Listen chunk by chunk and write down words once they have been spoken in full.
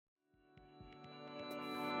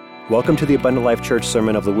Welcome to the Abundant Life Church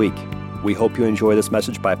Sermon of the Week. We hope you enjoy this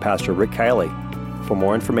message by Pastor Rick Kielley. For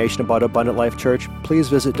more information about Abundant Life Church, please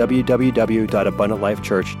visit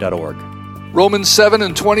www.abundantlifechurch.org. Romans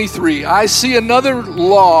 7:23, I see another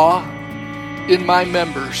law in my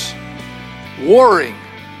members, warring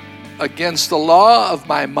against the law of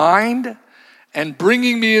my mind and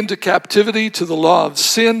bringing me into captivity to the law of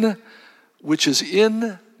sin, which is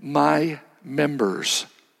in my members.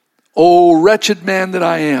 O wretched man that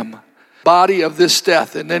I am, body of this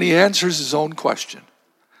death. And then he answers his own question.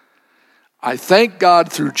 I thank God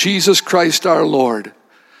through Jesus Christ our Lord.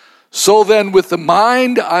 So then with the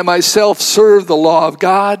mind I myself serve the law of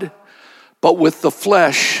God, but with the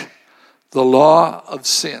flesh the law of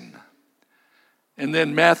sin. And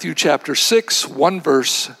then Matthew chapter 6,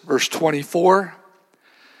 verse 24.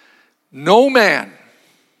 No man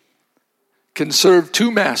can serve two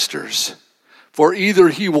masters, for either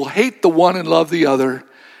he will hate the one and love the other,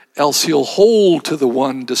 else he'll hold to the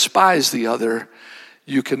one, despise the other.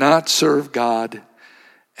 You cannot serve God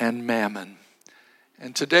and mammon.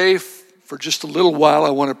 And today, for just a little while,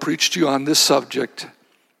 I want to preach to you on this subject,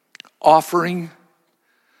 offering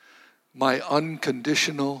my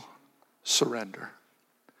unconditional surrender.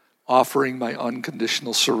 Offering my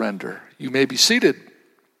unconditional surrender. You may be seated.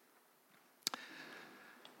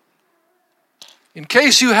 In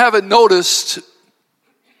case you haven't noticed,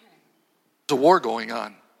 there's a war going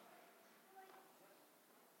on.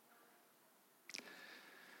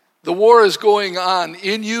 The war is going on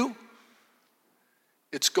in you.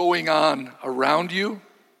 It's going on around you.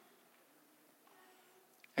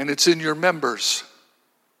 And it's in your members.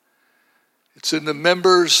 It's in the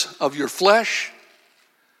members of your flesh.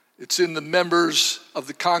 It's in the members of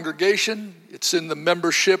the congregation. It's in the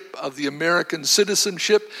membership of the American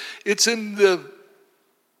citizenship. It's in the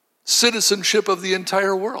citizenship of the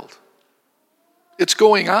entire world. It's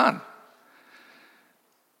going on.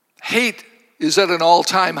 Hate is at an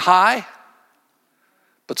all-time high,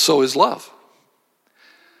 but so is love.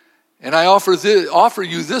 And I offer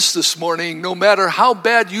you this morning, no matter how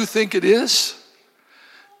bad you think it is,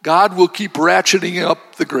 God will keep ratcheting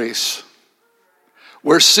up the grace.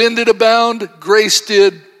 Where sin did abound, grace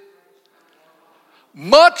did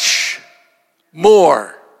much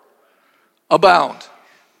more abound.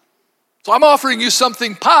 So I'm offering you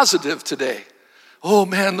something positive today. Oh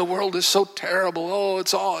man, the world is so terrible. Oh,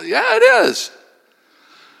 yeah, it is.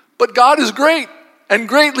 But God is great and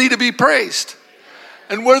greatly to be praised.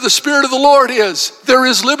 And where the Spirit of the Lord is, there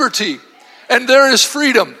is liberty and there is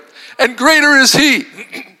freedom. And greater is He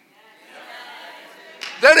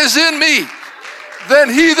that is in me than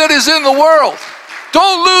he that is in the world.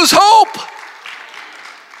 Don't lose hope.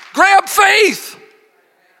 Grab faith.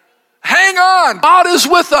 Hang on. God is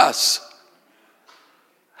with us.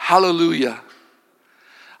 Hallelujah.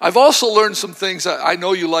 I've also learned some things. I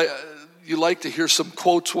know you like to hear some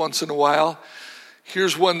quotes once in a while.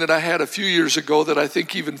 Here's one that I had a few years ago that I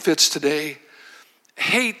think even fits today.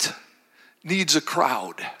 Hate needs a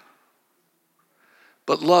crowd,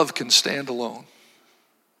 but love can stand alone.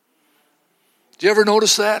 Do you ever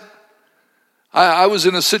notice that? I was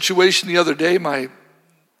in a situation the other day.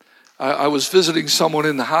 I was visiting someone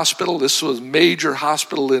in the hospital. This was a major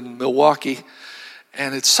hospital in Milwaukee.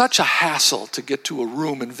 And it's such a hassle to get to a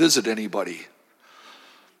room and visit anybody.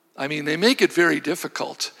 I mean, they make it very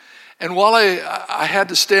difficult. And while I had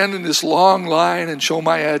to stand in this long line and show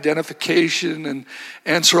my identification and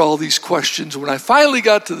answer all these questions, when I finally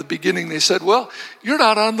got to the beginning, they said, well, you're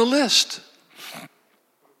not on the list.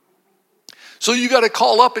 So you got to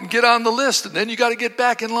call up and get on the list, and then you got to get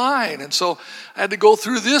back in line. And so I had to go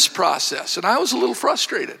through this process, and I was a little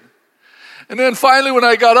frustrated. And then finally, when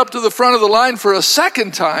I got up to the front of the line for a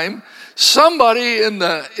second time, somebody in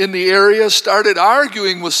the area started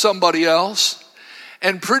arguing with somebody else.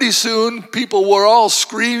 And pretty soon, people were all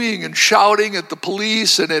screaming and shouting at the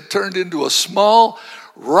police, and it turned into a small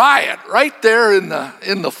riot right there in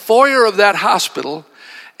the foyer of that hospital,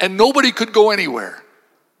 and nobody could go anywhere.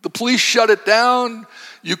 The police shut it down.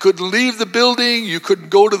 You couldn't leave the building. You couldn't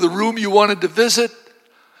go to the room you wanted to visit.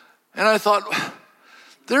 And I thought,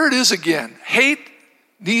 there it is again. Hate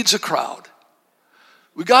needs a crowd.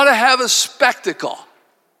 We got to have a spectacle.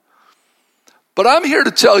 But I'm here to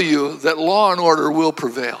tell you that law and order will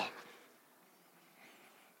prevail.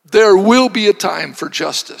 There will be a time for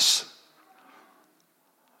justice.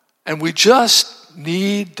 And we just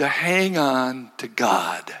need to hang on to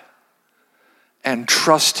God and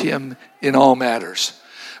trust Him in all matters.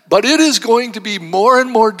 But it is going to be more and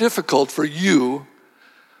more difficult for you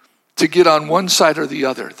to get on one side or the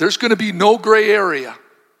other. There's going to be no gray area.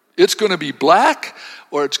 It's going to be black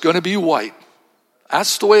or it's going to be white.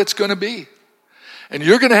 That's the way it's going to be. And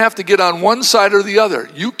you're going to have to get on one side or the other.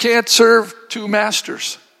 You can't serve two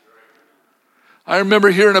masters. I remember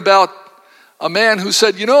hearing about a man who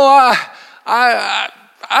said, I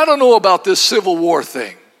don't know about this Civil War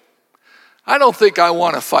thing. I don't think I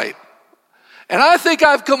want to fight. And I think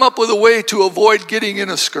I've come up with a way to avoid getting in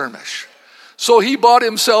a skirmish. So he bought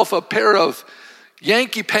himself a pair of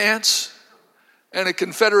Yankee pants and a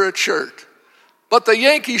Confederate shirt. But the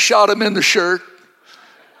Yankees shot him in the shirt,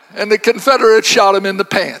 and the Confederates shot him in the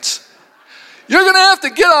pants. You're going to have to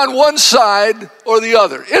get on one side or the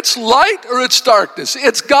other. It's light or it's darkness.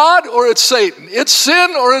 It's God or it's Satan. It's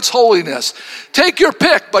sin or it's holiness. Take your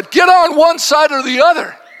pick, but get on one side or the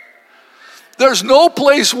other. There's no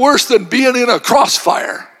place worse than being in a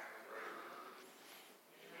crossfire.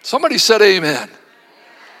 Somebody said amen.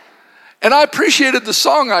 And I appreciated the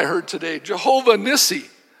song I heard today, Jehovah Nissi.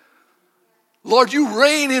 Lord, you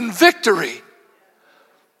reign in victory.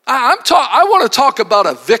 I want to talk about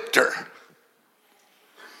a victor.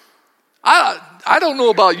 I don't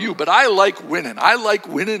know about you, but I like winning. I like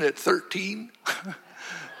winning at 13.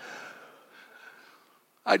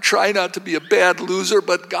 I try not to be a bad loser,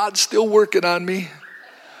 but God's still working on me.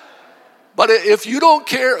 But if you don't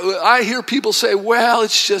care, I hear people say, well,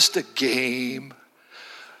 it's just a game.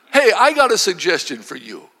 Hey, I got a suggestion for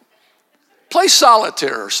you. Play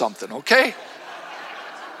solitaire or something, okay?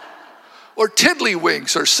 Or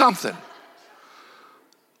tiddlywinks or something.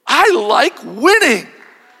 I like winning.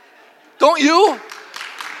 Don't you?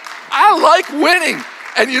 I like winning.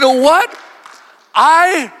 And you know what?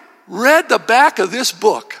 I read the back of this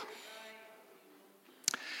book.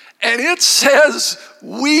 And it says,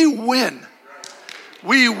 we win.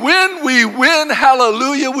 We win,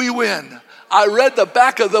 hallelujah, we win. I read the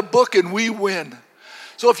back of the book and we win.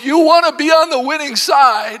 So if you want to be on the winning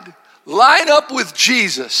side, line up with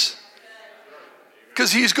Jesus.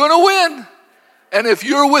 Because he's going to win. And if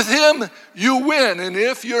you're with him, you win. And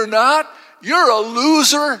if you're not, you're a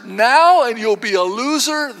loser now and you'll be a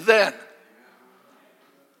loser then.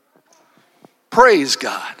 Praise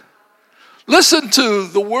God. Listen to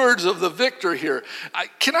the words of the victor here.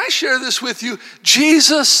 Can I share this with you?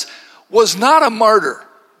 Jesus was not a martyr.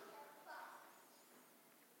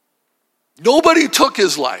 Nobody took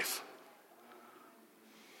his life.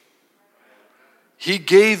 He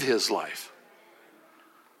gave his life.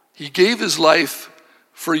 He gave his life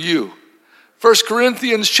for you. 1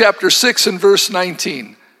 Corinthians chapter 6 and verse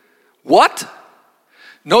 19. What?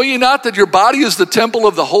 Know ye not that your body is the temple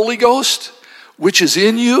of the Holy Ghost, which is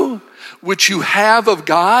in you, which you have of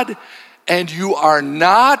God, and you are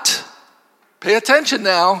not, pay attention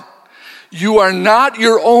now, you are not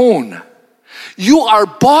your own. You are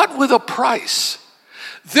bought with a price.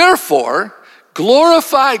 Therefore,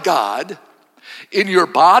 glorify God in your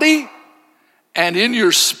body and in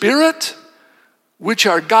your spirit, which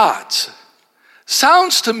are God's.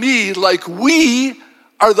 Sounds to me like we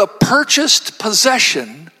are the purchased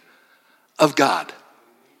possession of God.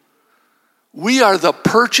 We are the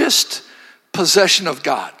purchased possession of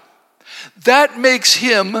God. That makes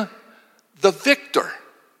him the victor.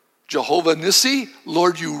 Jehovah Nissi,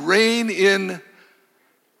 Lord, you reign in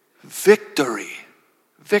victory.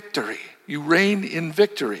 Victory. You reign in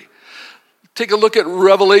victory. Take a look at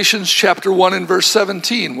Revelation chapter 1 and verse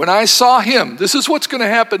 17. When I saw him, this is what's going to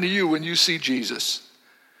happen to you when you see Jesus.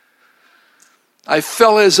 I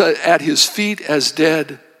fell at his feet as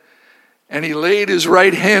dead, and he laid his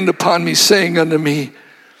right hand upon me, saying unto me,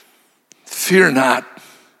 fear not,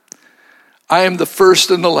 I am the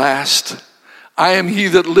first and the last. I am he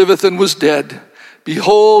that liveth and was dead.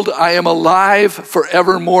 Behold, I am alive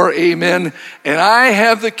forevermore, amen. And I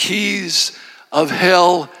have the keys of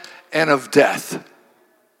hell and of death.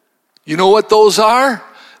 You know what those are?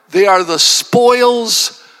 They are the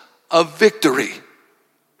spoils of victory.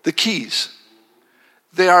 The keys.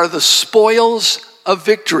 They are the spoils of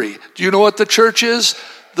victory. Do you know what the church is?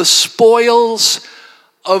 The spoils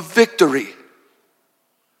of victory.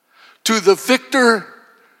 To the victor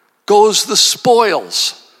goes the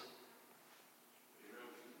spoils.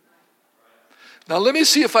 Now let me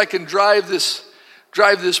see if I can drive this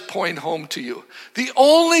point home to you. The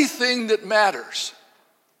only thing that matters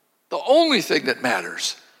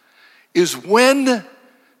is when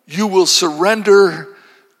you will surrender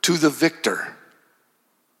to the victor.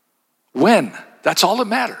 When? That's all that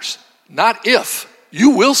matters. Not if.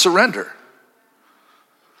 You will surrender.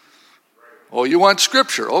 Oh, you want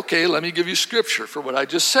scripture? Okay, let me give you scripture for what I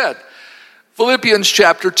just said. Philippians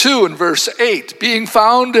chapter 2 and verse 8. Being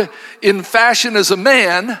found in fashion as a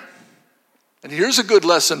man, and here's a good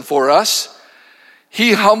lesson for us,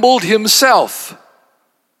 he humbled himself.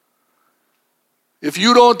 If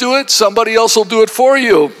you don't do it, somebody else will do it for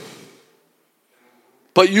you.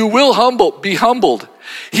 But you will be humbled.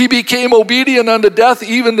 He became obedient unto death,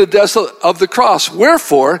 even the death of the cross.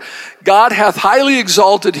 Wherefore, God hath highly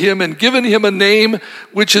exalted him and given him a name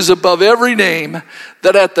which is above every name,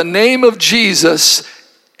 that at the name of Jesus,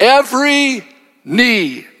 every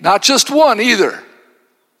knee, not just one either,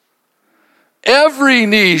 every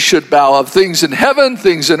knee should bow, of things in heaven,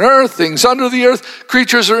 things in earth, things under the earth,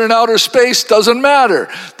 creatures are in outer space, doesn't matter.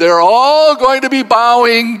 They're all going to be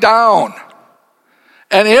bowing down.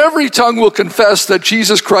 And every tongue will confess that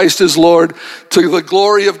Jesus Christ is Lord, to the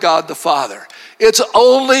glory of God the Father. It's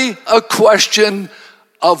only a question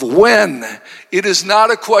of when. It is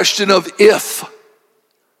not a question of if.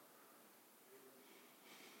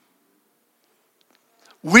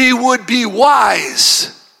 We would be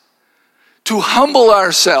wise to humble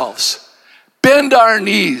ourselves, bend our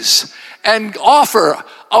knees, and offer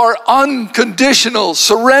our unconditional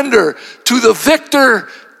surrender to the victor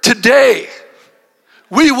today.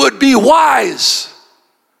 We would be wise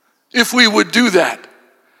if we would do that.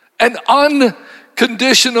 An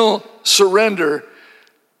unconditional surrender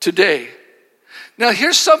today. Now,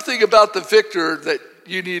 here's something about the victor that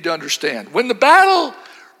you need to understand. When the battle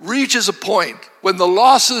reaches a point, when the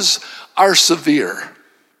losses are severe,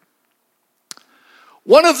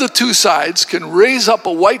 one of the two sides can raise up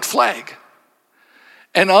a white flag.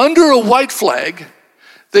 And under a white flag,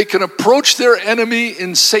 they can approach their enemy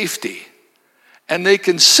in safety. And they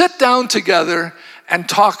can sit down together and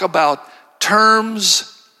talk about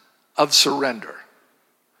terms of surrender.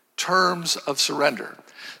 Terms of surrender.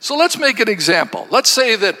 So let's make an example. Let's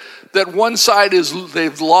say that one side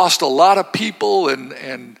they've lost a lot of people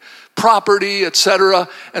and property, etc.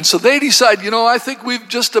 And so they decide, I think we've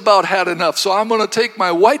just about had enough. So I'm going to take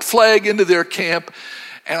my white flag into their camp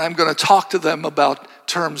and I'm going to talk to them about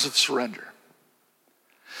terms of surrender.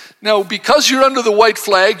 Now, because you're under the white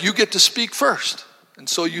flag, you get to speak first. And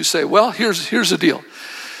so you say, well, here's the deal.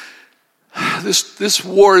 This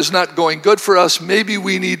war is not going good for us. Maybe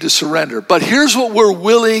we need to surrender. But here's what we're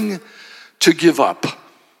willing to give up.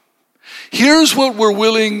 Here's what we're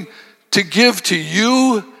willing to give to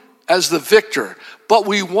you as the victor. But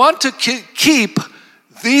we want to keep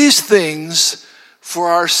these things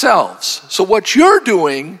for ourselves. So what you're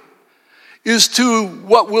doing is to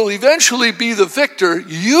what will eventually be the victor,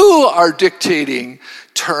 you are dictating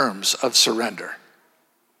terms of surrender.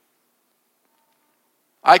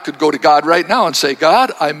 I could go to God right now and say,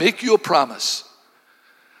 God, I make you a promise.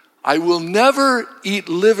 I will never eat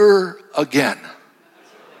liver again.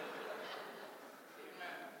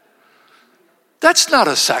 That's not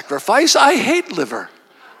a sacrifice. I hate liver.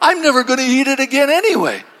 I'm never going to eat it again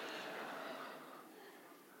anyway.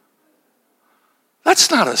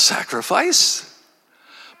 That's not a sacrifice.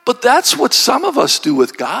 But that's what some of us do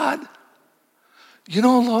with God.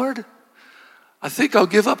 Lord, I think I'll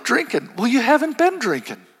give up drinking. Well, you haven't been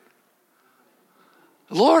drinking.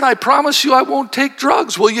 Lord, I promise you I won't take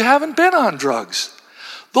drugs. Well, you haven't been on drugs.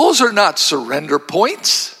 Those are not surrender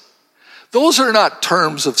points. Those are not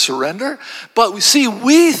terms of surrender. But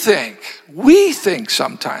we think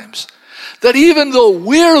sometimes that even though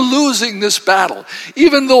we're losing this battle,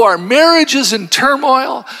 even though our marriage is in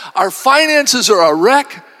turmoil, our finances are a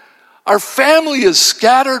wreck, our family is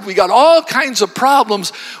scattered, we got all kinds of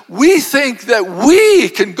problems, we think that we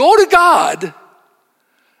can go to God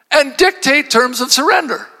and dictate terms of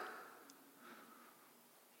surrender.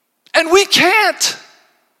 And we can't.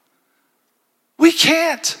 We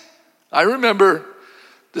can't. I remember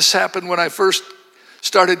this happened when I first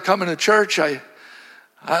started coming to church.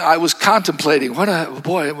 I was contemplating,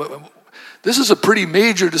 this is a pretty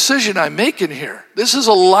major decision I'm making here. This is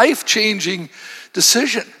a life-changing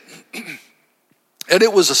decision. And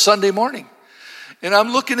it was a Sunday morning. And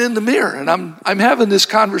I'm looking in the mirror and I'm having this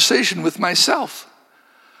conversation with myself.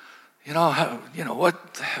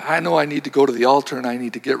 What? I know I need to go to the altar and I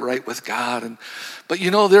need to get right with God. But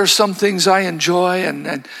there's some things I enjoy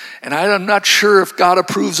and I'm not sure if God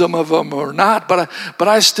approves of them or not, but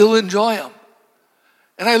I still enjoy them.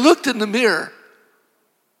 And I looked in the mirror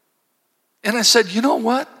and I said, you know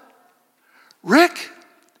what? Rick,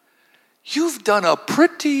 you've done a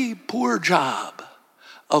pretty poor job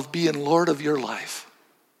of being Lord of your life.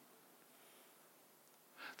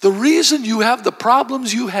 The reason you have the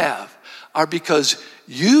problems you have are because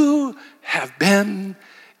you have been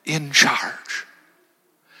in charge.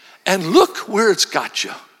 And look where it's got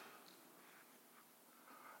you.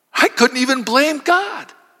 I couldn't even blame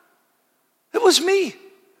God. It was me.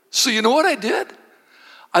 So you know what I did?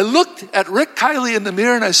 I looked at Rick Kielley in the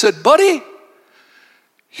mirror and I said, buddy,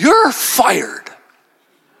 you're fired.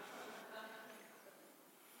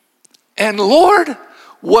 And Lord,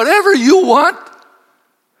 whatever you want,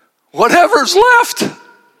 whatever's left.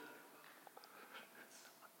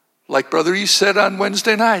 Like Brother East said on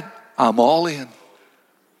Wednesday night, I'm all in.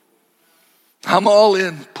 I'm all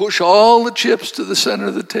in. Push all the chips to the center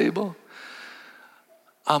of the table.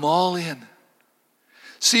 I'm all in.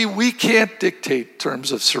 See, we can't dictate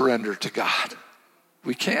terms of surrender to God.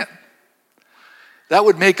 We can't. That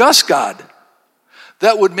would make us God.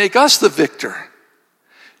 That would make us the victor.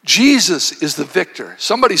 Jesus is the victor.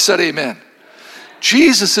 Somebody said amen.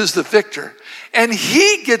 Jesus is the victor. And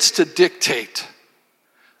he gets to dictate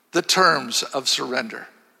the terms of surrender.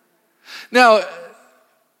 Now,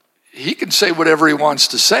 he can say whatever he wants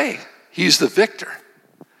to say. He's the victor.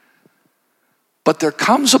 But there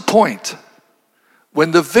comes a point when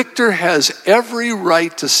the victor has every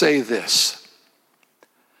right to say this: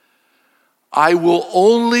 I will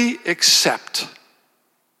only accept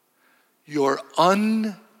your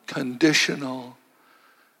unconditional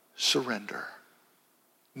surrender.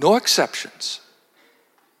 No exceptions.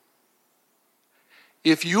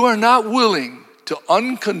 If you are not willing to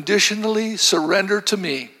unconditionally surrender to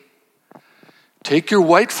me, take your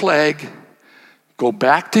white flag, go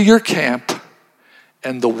back to your camp,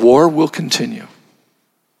 and the war will continue.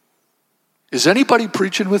 Is anybody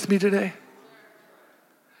preaching with me today?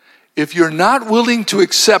 If you're not willing to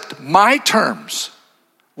accept my terms,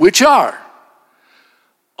 which are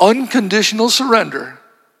unconditional surrender,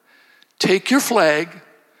 take your flag,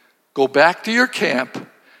 go back to your camp,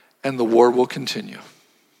 and the war will continue.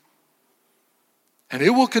 And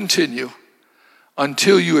it will continue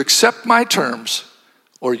until you accept my terms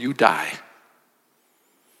or you die.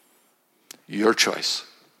 Your choice.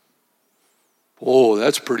 Oh,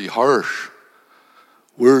 that's pretty harsh.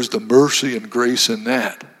 Where's the mercy and grace in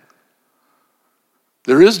that?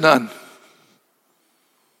 There is none.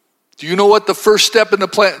 Do you know what the first step in the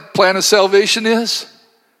plan of salvation is?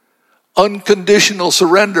 Unconditional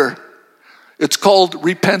surrender. It's called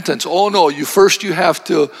repentance. Oh no, you have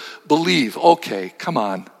to believe. Okay, come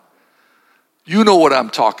on. You know what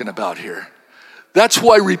I'm talking about here. That's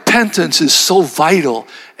why repentance is so vital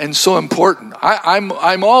and so important.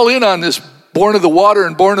 I'm all in on this born of the water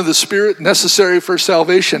and born of the Spirit, necessary for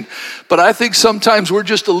salvation. But I think sometimes we're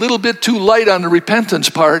just a little bit too light on the repentance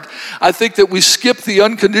part. I think that we skip the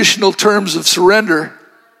unconditional terms of surrender.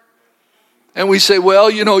 And we say, well,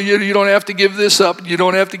 you don't have to give this up, and you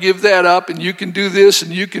don't have to give that up, and you can do this,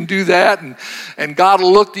 and you can do that, and God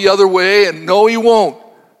will look the other way, and no, he won't.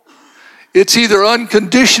 It's either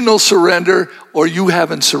unconditional surrender or you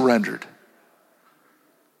haven't surrendered.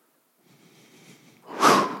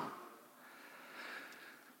 Whew.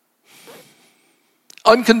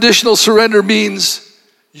 Unconditional surrender means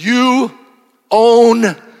you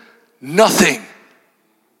own nothing.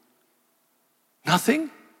 Nothing?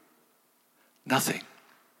 Nothing.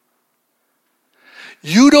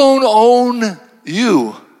 You don't own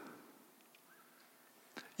you.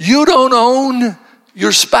 You don't own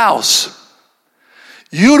your spouse.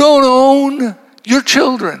 You don't own your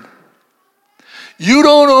children. You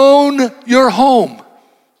don't own your home.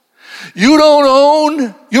 You don't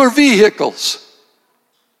own your vehicles.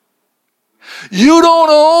 You don't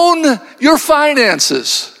own your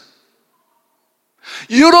finances.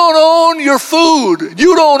 You don't own your food.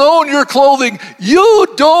 You don't own your clothing. You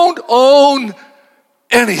don't own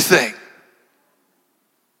anything.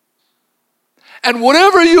 And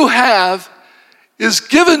whatever you have is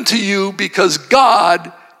given to you because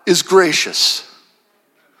God is gracious.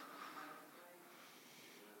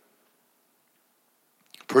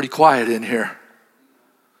 Pretty quiet in here.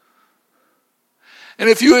 And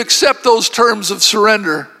if you accept those terms of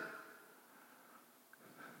surrender,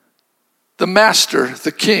 the master,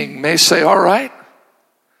 the king, may say, all right,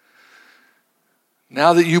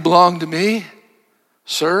 now that you belong to me,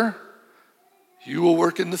 sir, you will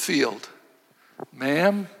work in the field.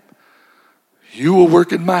 Ma'am, you will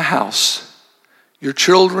work in my house. Your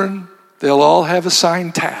children, they'll all have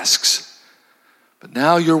assigned tasks. But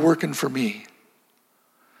now you're working for me.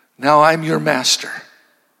 Now I'm your master.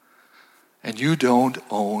 And you don't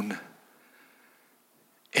own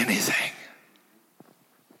anything.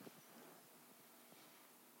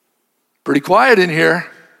 Pretty quiet in here.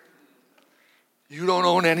 You don't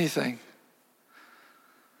own anything.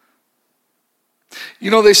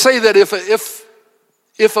 They say that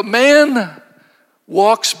if a man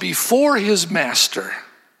walks before his master,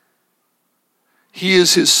 he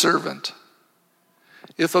is his servant.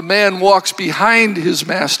 If a man walks behind his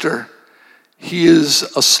master, he is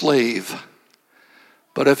a slave.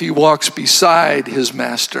 But if he walks beside his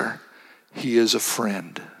master, he is a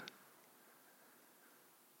friend.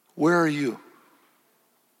 Where are you?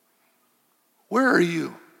 Where are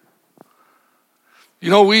you? You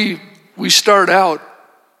know, we start out,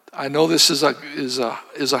 I know this is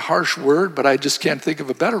a harsh word, but I just can't think of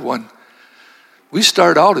a better one. We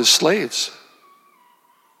start out as slaves.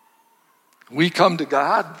 We come to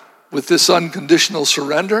God with this unconditional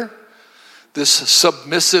surrender, this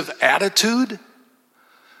submissive attitude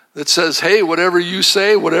that says, hey, whatever you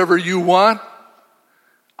say, whatever you want,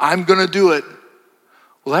 I'm going to do it.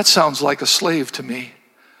 Well, that sounds like a slave to me.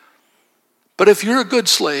 But if you're a good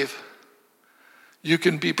slave, you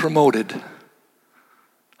can be promoted.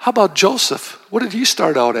 How about Joseph? What did he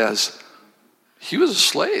start out as? He was a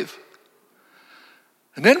slave.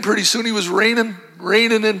 And then pretty soon he was reigning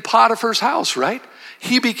in Potiphar's house, right?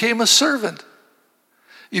 He became a servant.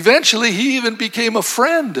 Eventually he even became a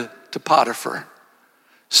friend to Potiphar.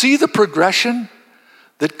 See the progression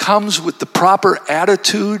that comes with the proper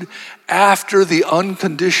attitude after the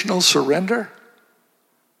unconditional surrender?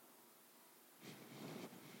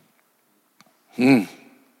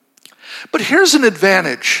 But here's an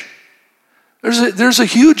advantage. There's a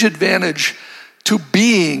huge advantage to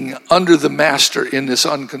being under the master in this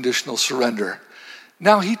unconditional surrender.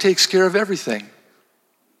 Now he takes care of everything.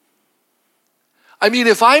 I mean,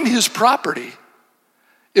 if I'm his property,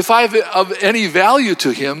 if I'm of any value to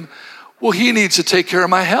him, well, he needs to take care of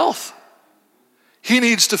my health. He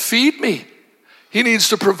needs to feed me. He needs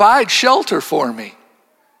to provide shelter for me.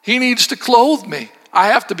 He needs to clothe me. I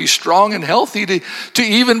have to be strong and healthy to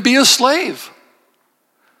even be a slave.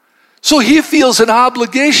 So he feels an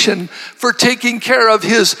obligation for taking care of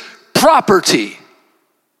his property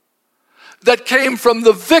that came from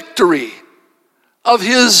the victory of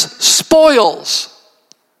his spoils.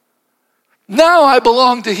 Now I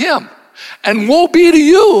belong to him. And woe be to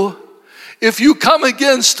you if you come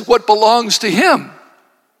against what belongs to him.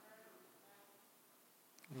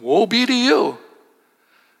 Woe be to you.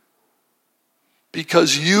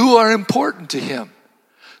 Because you are important to him.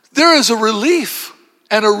 There is a relief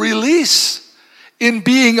and a release in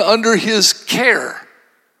being under his care.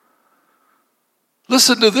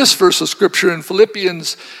 Listen to this verse of scripture in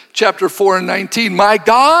Philippians chapter 4 and 19. My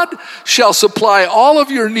God shall supply all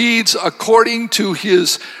of your needs according to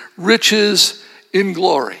his riches in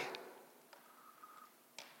glory.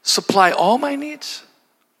 Supply all my needs?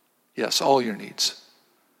 Yes, all your needs.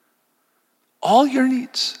 All your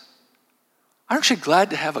needs. Aren't you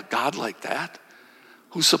glad to have a God like that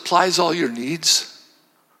who supplies all your needs?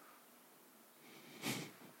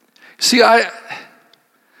 See, I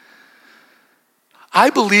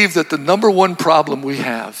believe that the number one problem we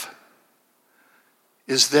have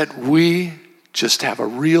is that we just have a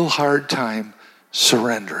real hard time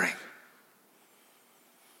surrendering.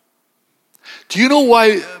 Do you know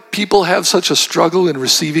why people have such a struggle in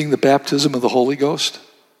receiving the baptism of the Holy Ghost?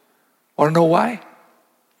 Want to know why?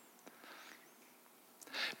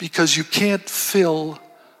 Because you can't fill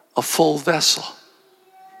a full vessel.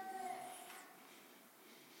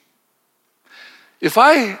 If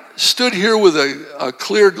I stood here with a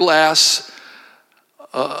clear glass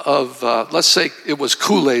of, let's say it was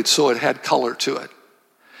Kool-Aid, so it had color to it.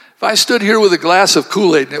 If I stood here with a glass of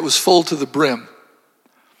Kool-Aid and it was full to the brim,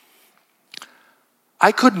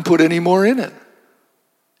 I couldn't put any more in it.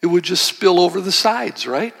 It would just spill over the sides,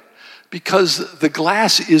 right? Because the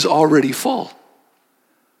glass is already full.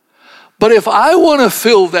 But if I want to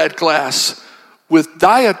fill that glass with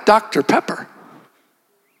Diet Dr. Pepper,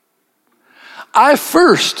 I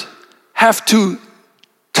first have to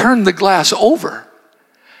turn the glass over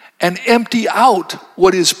and empty out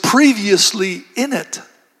what is previously in it.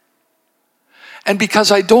 And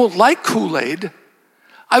because I don't like Kool-Aid,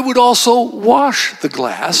 I would also wash the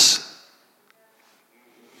glass.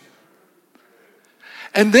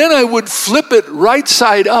 And then I would flip it right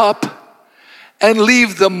side up and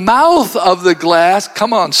leave the mouth of the glass,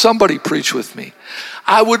 come on, somebody preach with me.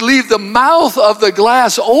 I would leave the mouth of the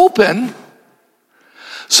glass open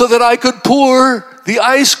so that I could pour the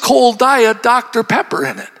ice cold Diet Dr. Pepper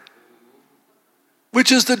in it,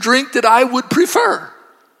 which is the drink that I would prefer.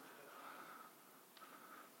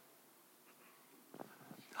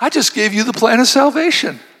 I just gave you the plan of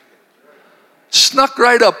salvation. Snuck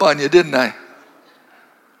right up on you, didn't I?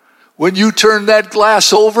 When you turn that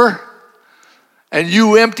glass over and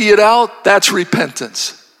you empty it out, that's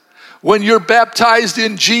repentance. When you're baptized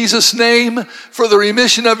in Jesus' name for the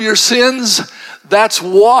remission of your sins, that's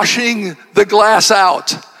washing the glass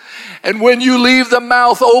out. And when you leave the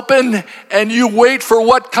mouth open and you wait for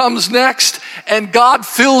what comes next, and God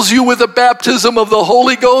fills you with the baptism of the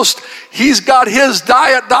Holy Ghost, he's got his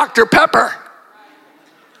Diet Dr. Pepper.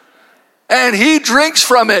 and he drinks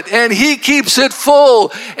from it, and he keeps it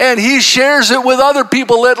full, and he shares it with other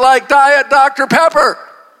people that like Diet Dr. Pepper.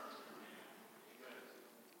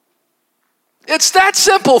 It's that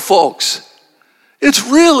simple, folks. It's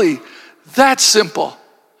really that simple.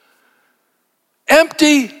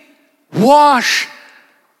 Empty, wash,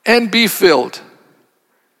 and be filled.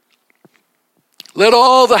 Let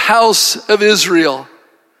all the house of Israel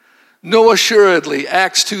know assuredly,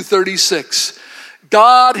 Acts 2:36,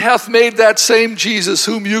 God hath made that same Jesus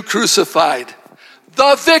whom you crucified,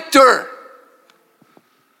 the victor.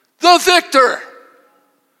 The victor.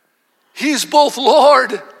 He's both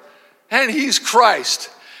Lord and he's Christ.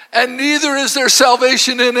 And neither is there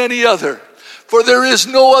salvation in any other. For there is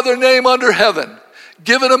no other name under heaven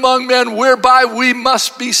given among men whereby we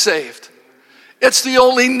must be saved. It's the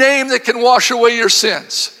only name that can wash away your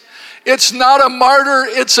sins. It's not a martyr,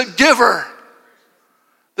 it's a giver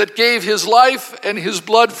that gave his life and his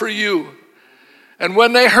blood for you. And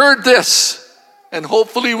when they heard this, and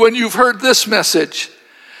hopefully when you've heard this message,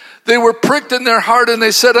 they were pricked in their heart, and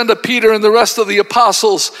they said unto Peter and the rest of the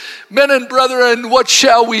apostles, men and brethren, what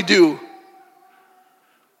shall we do?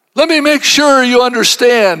 Let me make sure you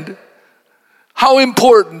understand how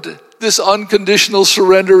important this unconditional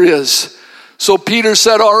surrender is. So Peter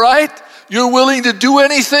said, all right, you're willing to do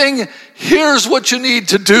anything? Here's what you need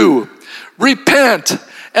to do. Repent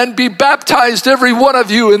and be baptized, every one of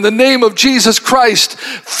you, in the name of Jesus Christ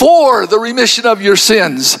for the remission of your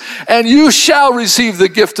sins. And you shall receive the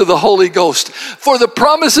gift of the Holy Ghost. For the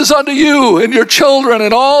promise is unto you and your children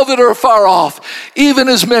and all that are far off, even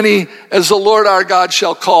as many as the Lord our God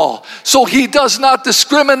shall call. So he does not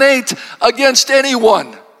discriminate against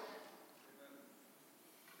anyone.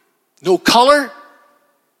 No color,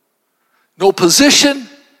 no position,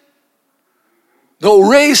 no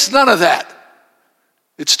race, none of that.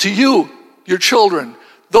 It's to you, your children,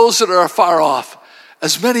 those that are afar off,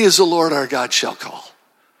 as many as the Lord our God shall call.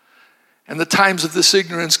 And the times of this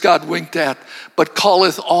ignorance God winked at, but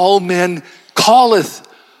calleth all men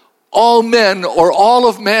or all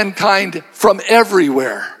of mankind from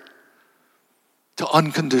everywhere to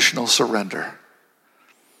unconditional surrender.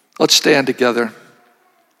 Let's stand together.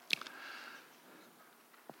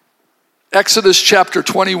 Exodus chapter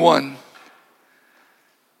 21.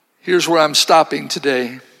 Here's where I'm stopping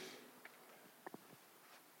today.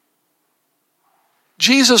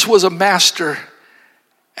 Jesus was a master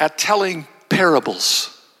at telling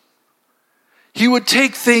parables. He would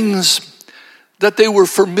take things that they were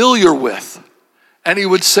familiar with, and he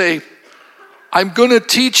would say, I'm going to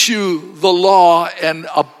teach you the law and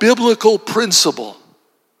a biblical principle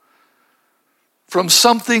from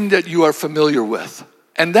something that you are familiar with.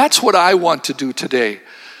 And that's what I want to do today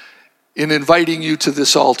in inviting you to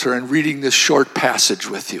this altar and reading this short passage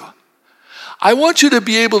with you. I want you to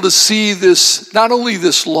be able to see this, not only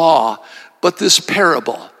this law, but this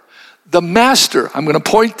parable. The master, I'm going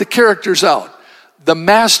to point the characters out. The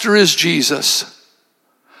master is Jesus.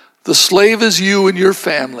 The slave is you and your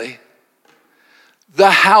family.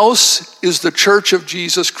 The house is the church of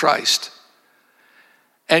Jesus Christ.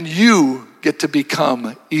 And you get to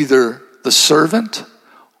become either the servant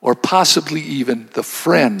or possibly even the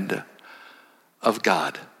friend of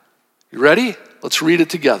God. You ready? Let's read it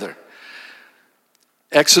together.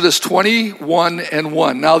 Exodus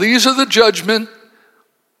 21:1. Now these are the judgment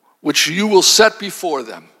which you will set before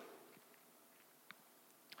them.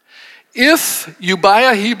 If you buy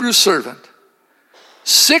a Hebrew servant,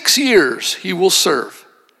 6 years he will serve,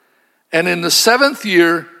 and in the 7th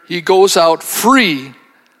year he goes out free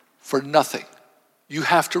for nothing. You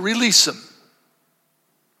have to release him.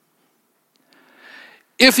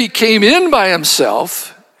 If he came in by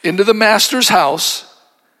himself into the master's house,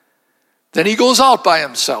 then he goes out by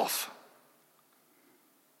himself.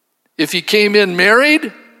 If he came in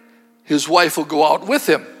married, his wife will go out with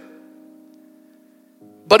him.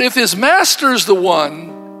 But if his master's the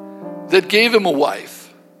one that gave him a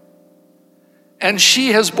wife, and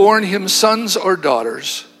she has borne him sons or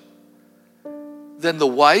daughters, then the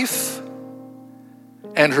wife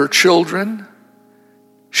and her children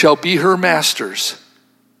shall be her master's,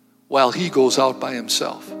 while he goes out by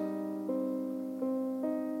himself.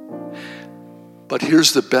 But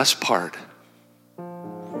here's the best part.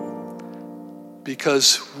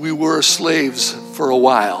 Because we were slaves for a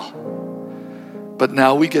while, but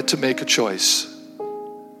now we get to make a choice.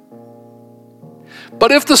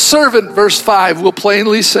 But if the servant, verse 5, will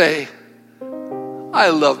plainly say,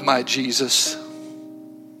 I love my Jesus.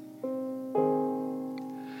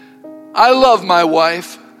 I love my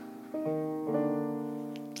wife.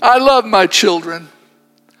 I love my children.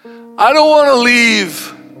 I don't want to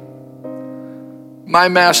leave my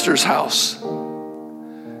master's house.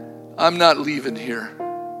 I'm not leaving here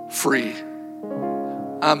free.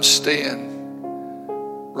 I'm staying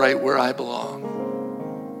right where I belong.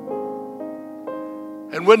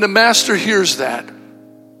 And when the master hears that,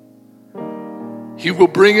 he will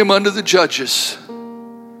bring him unto the judges,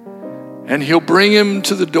 and he'll bring him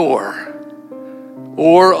to the door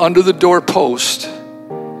or under the doorpost,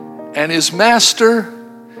 and his master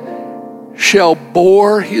shall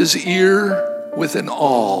bore his ear with an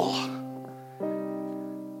awl,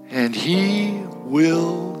 and he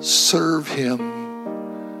will serve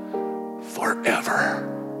him forever.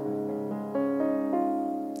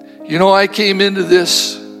 You know, I came into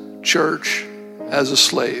this church as a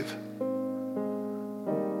slave.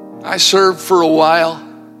 I served for a while,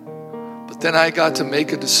 but then I got to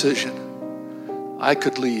make a decision. I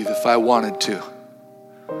could leave if I wanted to.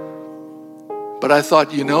 But I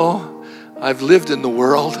thought, you know, I've lived in the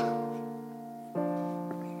world.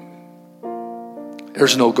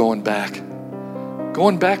 There's no going back.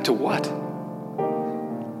 Going back to what?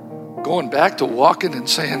 Going back to walking and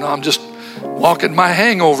saying, no, I'm just walking my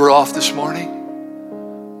hangover off this morning.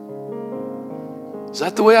 Is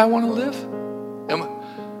that the way I want to live?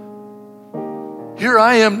 Here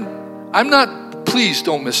I am. I'm not, please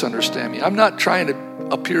don't misunderstand me. I'm not trying to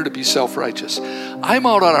appear to be self-righteous. I'm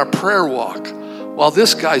out on a prayer walk while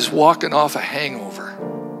this guy's walking off a hangover.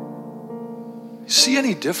 You see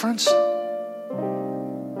any difference?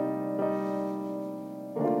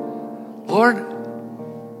 Lord,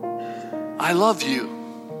 I love you.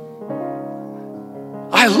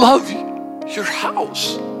 I love your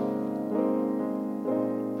house.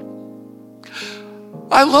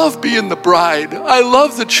 I love being the bride. I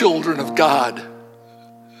love the children of God.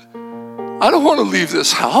 I don't want to leave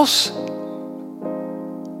this house.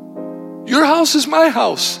 Your house is my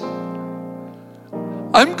house.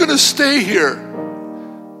 I'm going to stay here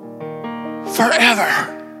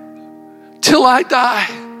forever till I die,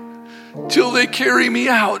 till they carry me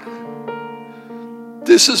out.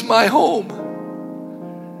 This is my home.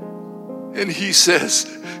 And he says,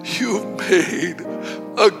 you've made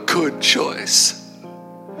a good choice.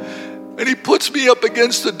 And he puts me up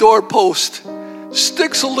against the doorpost,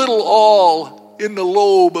 sticks a little awl in the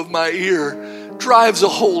lobe of my ear, drives a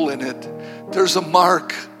hole in it. There's a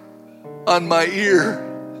mark on my ear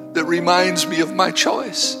that reminds me of my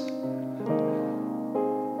choice.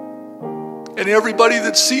 And everybody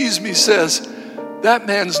that sees me says, that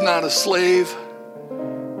man's not a slave.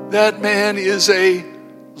 That man is a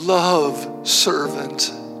love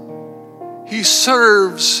servant. He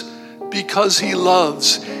serves because he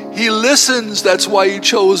loves. He listens, that's why he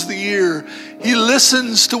chose the ear. He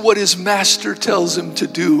listens to what his master tells him to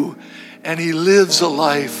do, and he lives a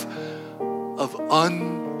life of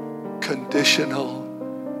unconditional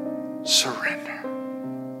surrender.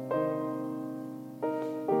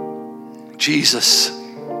 Jesus,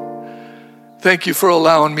 thank you for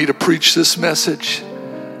allowing me to preach this message.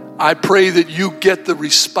 I pray that you get the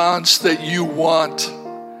response that you want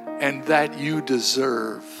and that you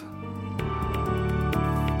deserve.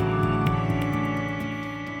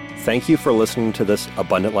 Thank you for listening to this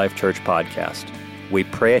Abundant Life Church podcast. We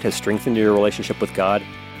pray it has strengthened your relationship with God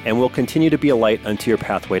and will continue to be a light unto your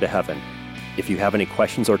pathway to heaven. If you have any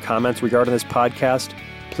questions or comments regarding this podcast,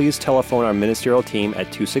 please telephone our ministerial team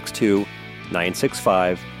at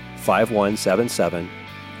 262-965-5177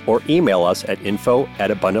 or email us at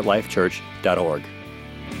info@abundantlifechurch.org.